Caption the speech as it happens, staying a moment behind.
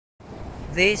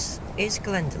This is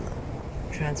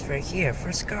Glendalough. Transfer here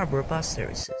for Scarborough bus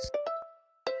services.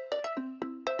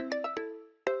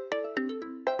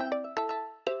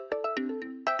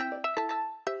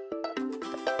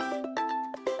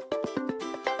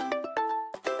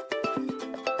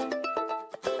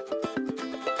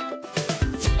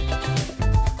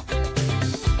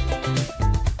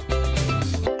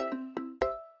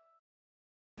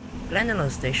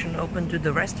 Glendalough Station opened to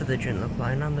the rest of the Glendalough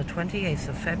line on the 28th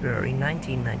of February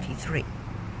 1993.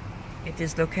 It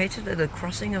is located at the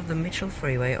crossing of the Mitchell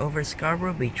Freeway over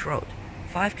Scarborough Beach Road,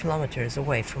 5 kilometers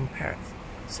away from Perth,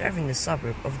 serving the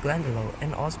suburb of Glendalough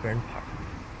and Osborne Park.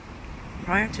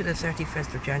 Prior to the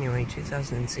 31st of January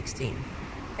 2016,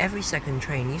 every second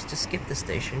train used to skip the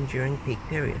station during peak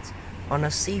periods on a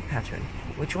C pattern,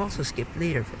 which also skipped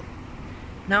Leaderville.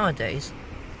 Nowadays,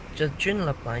 the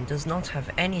Glendalough line does not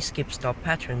have any skip-stop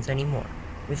patterns anymore,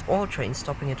 with all trains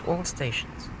stopping at all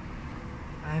stations.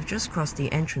 I have just crossed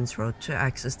the entrance road to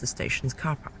access the station's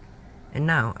car park, and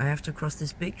now I have to cross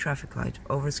this big traffic light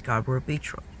over Scarborough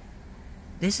Beach Road.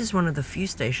 This is one of the few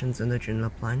stations on the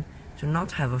Glendalough line to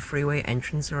not have a freeway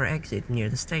entrance or exit near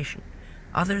the station,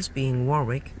 others being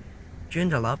Warwick,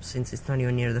 Glendalough since it's not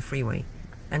even near the freeway,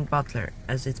 and Butler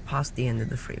as it's past the end of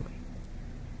the freeway.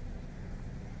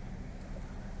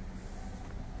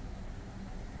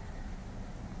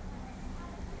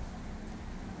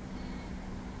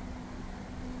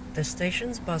 The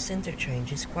station's bus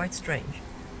interchange is quite strange,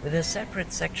 with a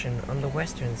separate section on the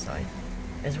western side,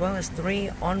 as well as 3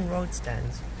 on-road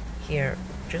stands here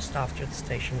just after the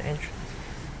station entrance.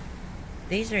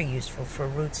 These are useful for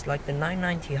routes like the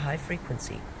 990 high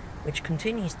frequency, which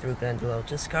continues through Glendalough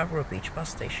to Scarborough Beach bus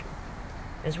station,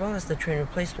 as well as the train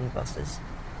replacement buses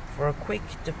for a quick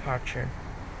departure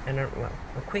and a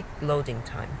quick loading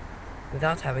time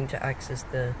without having to access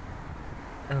the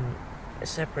a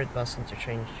separate bus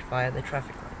interchange via the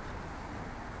traffic light.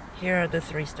 Here are the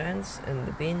 3 stands and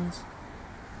the bins.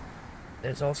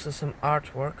 There's also some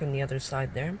artwork on the other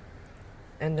side there,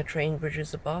 and the train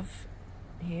bridges above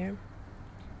here.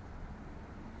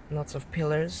 Lots of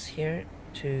pillars here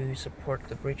to support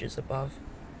the bridges above.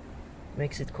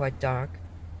 Makes it quite dark.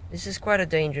 This is quite a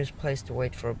dangerous place to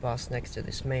wait for a bus next to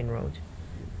this main road.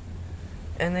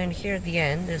 And then here at the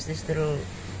end there's this little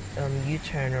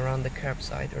U-turn around the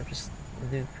curbside, or just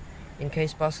loop, in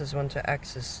case buses want to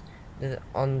access the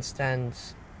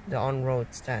on-road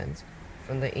stands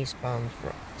from the eastbound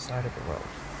side of the road.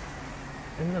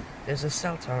 And look, there's a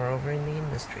cell tower over in the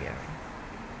industry area.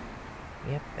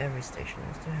 Yep, every station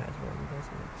has to have one,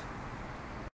 doesn't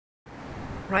it?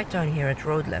 Right down here at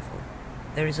road level,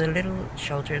 there is a little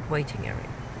sheltered waiting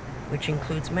area, which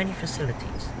includes many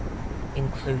facilities,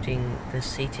 including the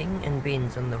seating and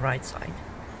bins on the right side,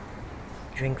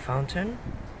 drink fountain,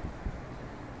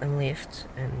 a lift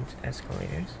and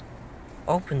escalators,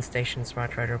 open station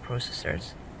smart rider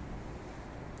processors,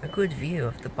 a good view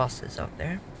of the buses out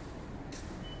there,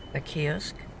 a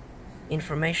kiosk,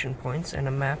 information points and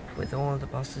a map with all the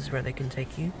buses where they can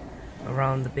take you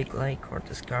around the big lake or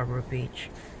to Scarborough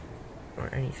Beach or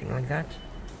anything like that,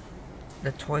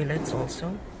 the toilets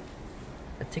also,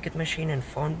 a ticket machine and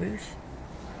phone booth,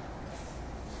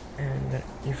 and an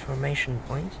information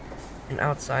point, and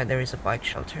outside there is a bike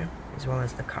shelter as well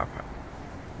as the car park.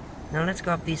 Now let's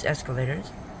go up these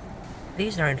escalators.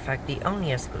 These are in fact the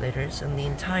only escalators on the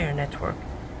entire network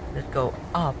that go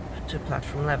up to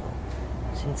platform level,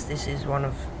 since this is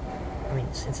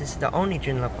since this is the only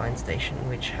Glendalough line station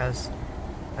which has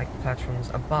like platforms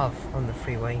above on the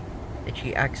freeway that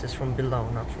you access from below,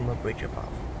 not from a bridge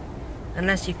above.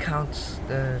 Unless you count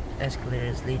the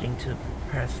escalators leading to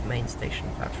Perth main station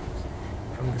platforms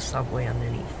from the subway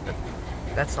underneath, but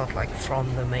that's not like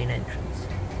from the main entrance.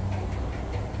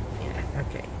 Yeah,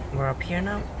 okay, we're up here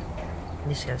now.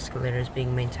 This escalator is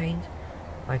being maintained,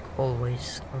 like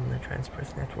always on the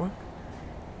Transperth network.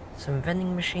 Some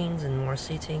vending machines and more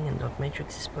seating and dot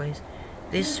matrix displays.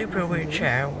 This super weird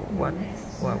chair, what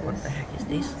the heck is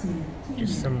this?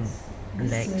 Just some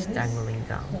legs dangling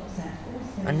down.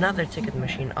 Another ticket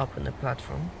machine up on the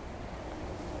platform,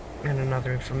 and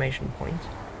another information point.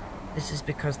 This is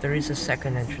because there is a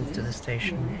second entrance to the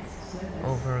station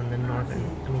over on the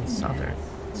southern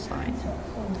side,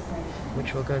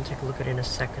 which we'll go and take a look at in a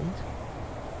second.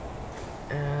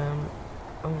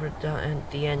 Over at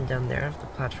the end down there of the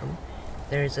platform,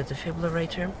 there is a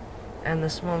defibrillator and a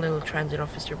small little transit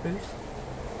officer booth.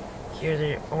 Here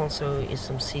there also is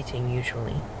some seating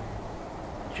usually.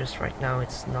 Just right now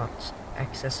it's not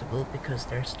accessible because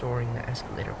they're storing the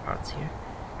escalator parts here,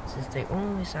 since they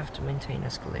always have to maintain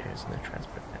escalators in the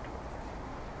transport network.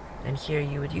 And here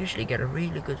you would usually get a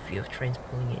really good view of trains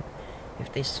pulling in.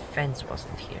 if this fence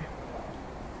wasn't here.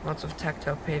 Lots of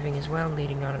tactile paving as well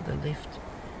leading out of the lift.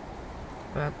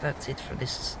 But that's it for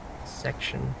this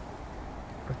section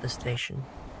of the station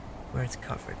where it's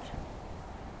covered.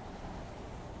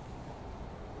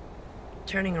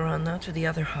 Turning around now to the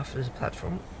other half of the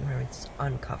platform where it's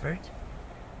uncovered.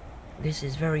 This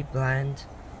is very bland.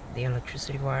 The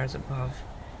electricity wires above,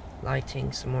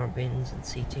 lighting, some more bins and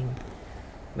seating,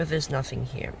 but there's nothing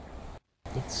here.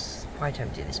 It's quite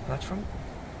empty, this platform.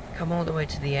 Come all the way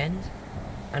to the end,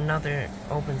 another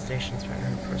open station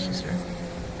transfer processor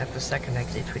at the second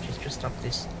exit, which is just up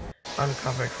this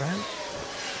uncovered ramp.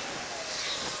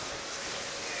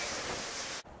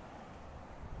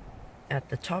 At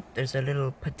the top there's a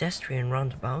little pedestrian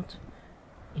roundabout.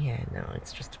 Yeah, no,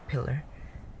 it's just a pillar,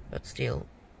 but still.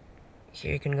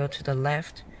 Here you can go to the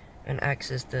left and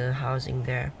access the housing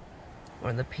there,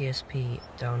 or the PSP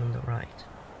down on the right,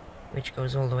 which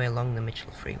goes all the way along the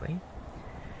Mitchell Freeway.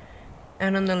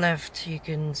 And on the left you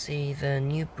can see the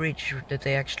new bridge that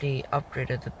they actually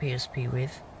upgraded the PSP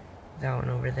with, that one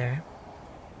over there.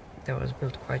 That was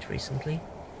built quite recently.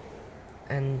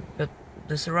 But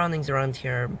the surroundings around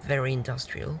here are very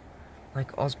industrial,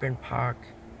 like Osborne Park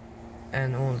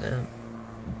and all the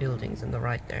buildings on the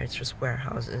right there. It's just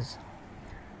warehouses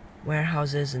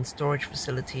and storage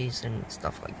facilities and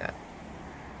stuff like that.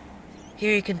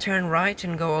 Here you can turn right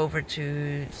and go over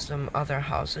to some other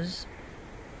houses,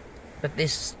 but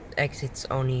this exit's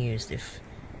only used if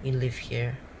you live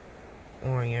here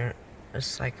or you're a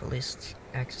cyclist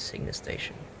accessing the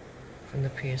station from the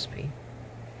PSP. You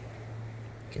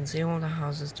can see all the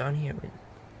houses down here with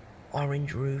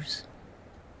orange roofs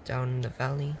down in the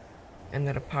valley, and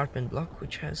that apartment block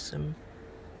which has some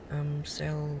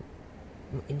cell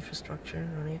infrastructure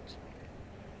on it.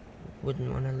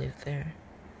 Wouldn't want to live there.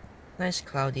 Nice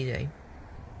cloudy day.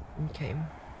 Okay,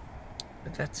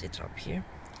 but that's it up here.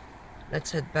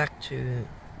 Let's head back to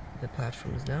the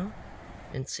platforms now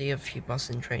and see a few bus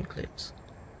and train clips.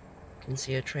 You can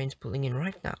see a train's pulling in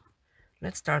right now.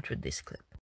 Let's start with this clip.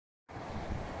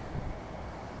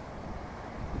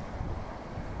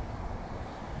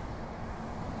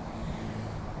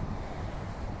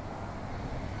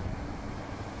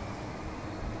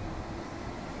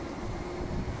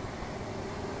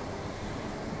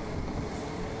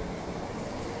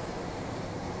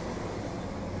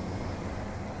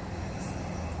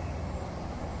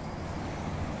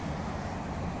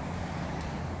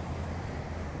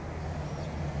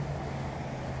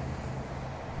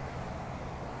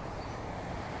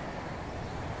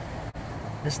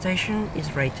 The station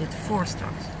is rated 4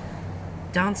 stars.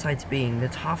 Downsides being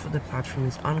that half of the platform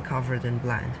is uncovered and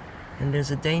bland, and there's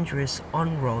a dangerous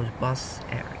on-road bus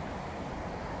area.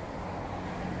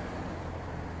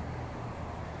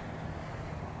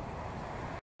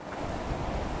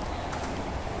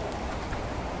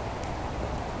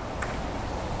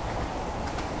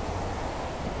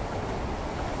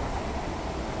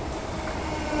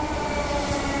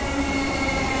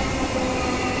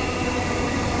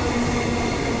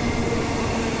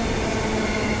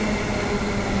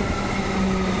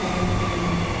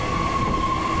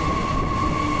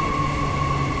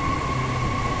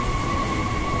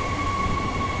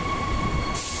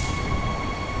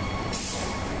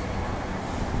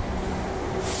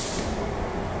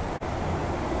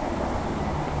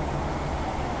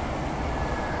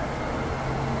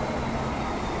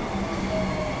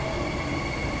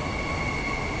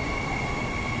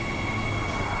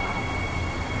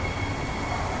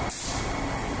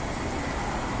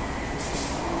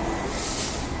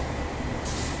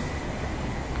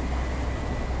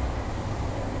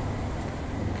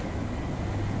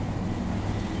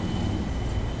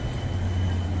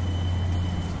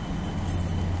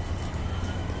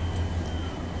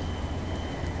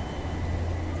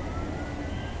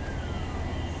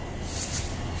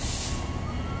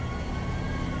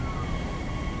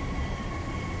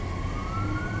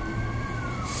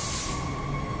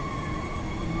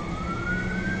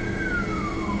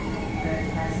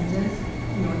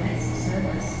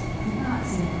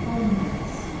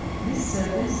 This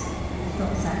service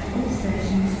stops at all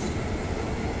stations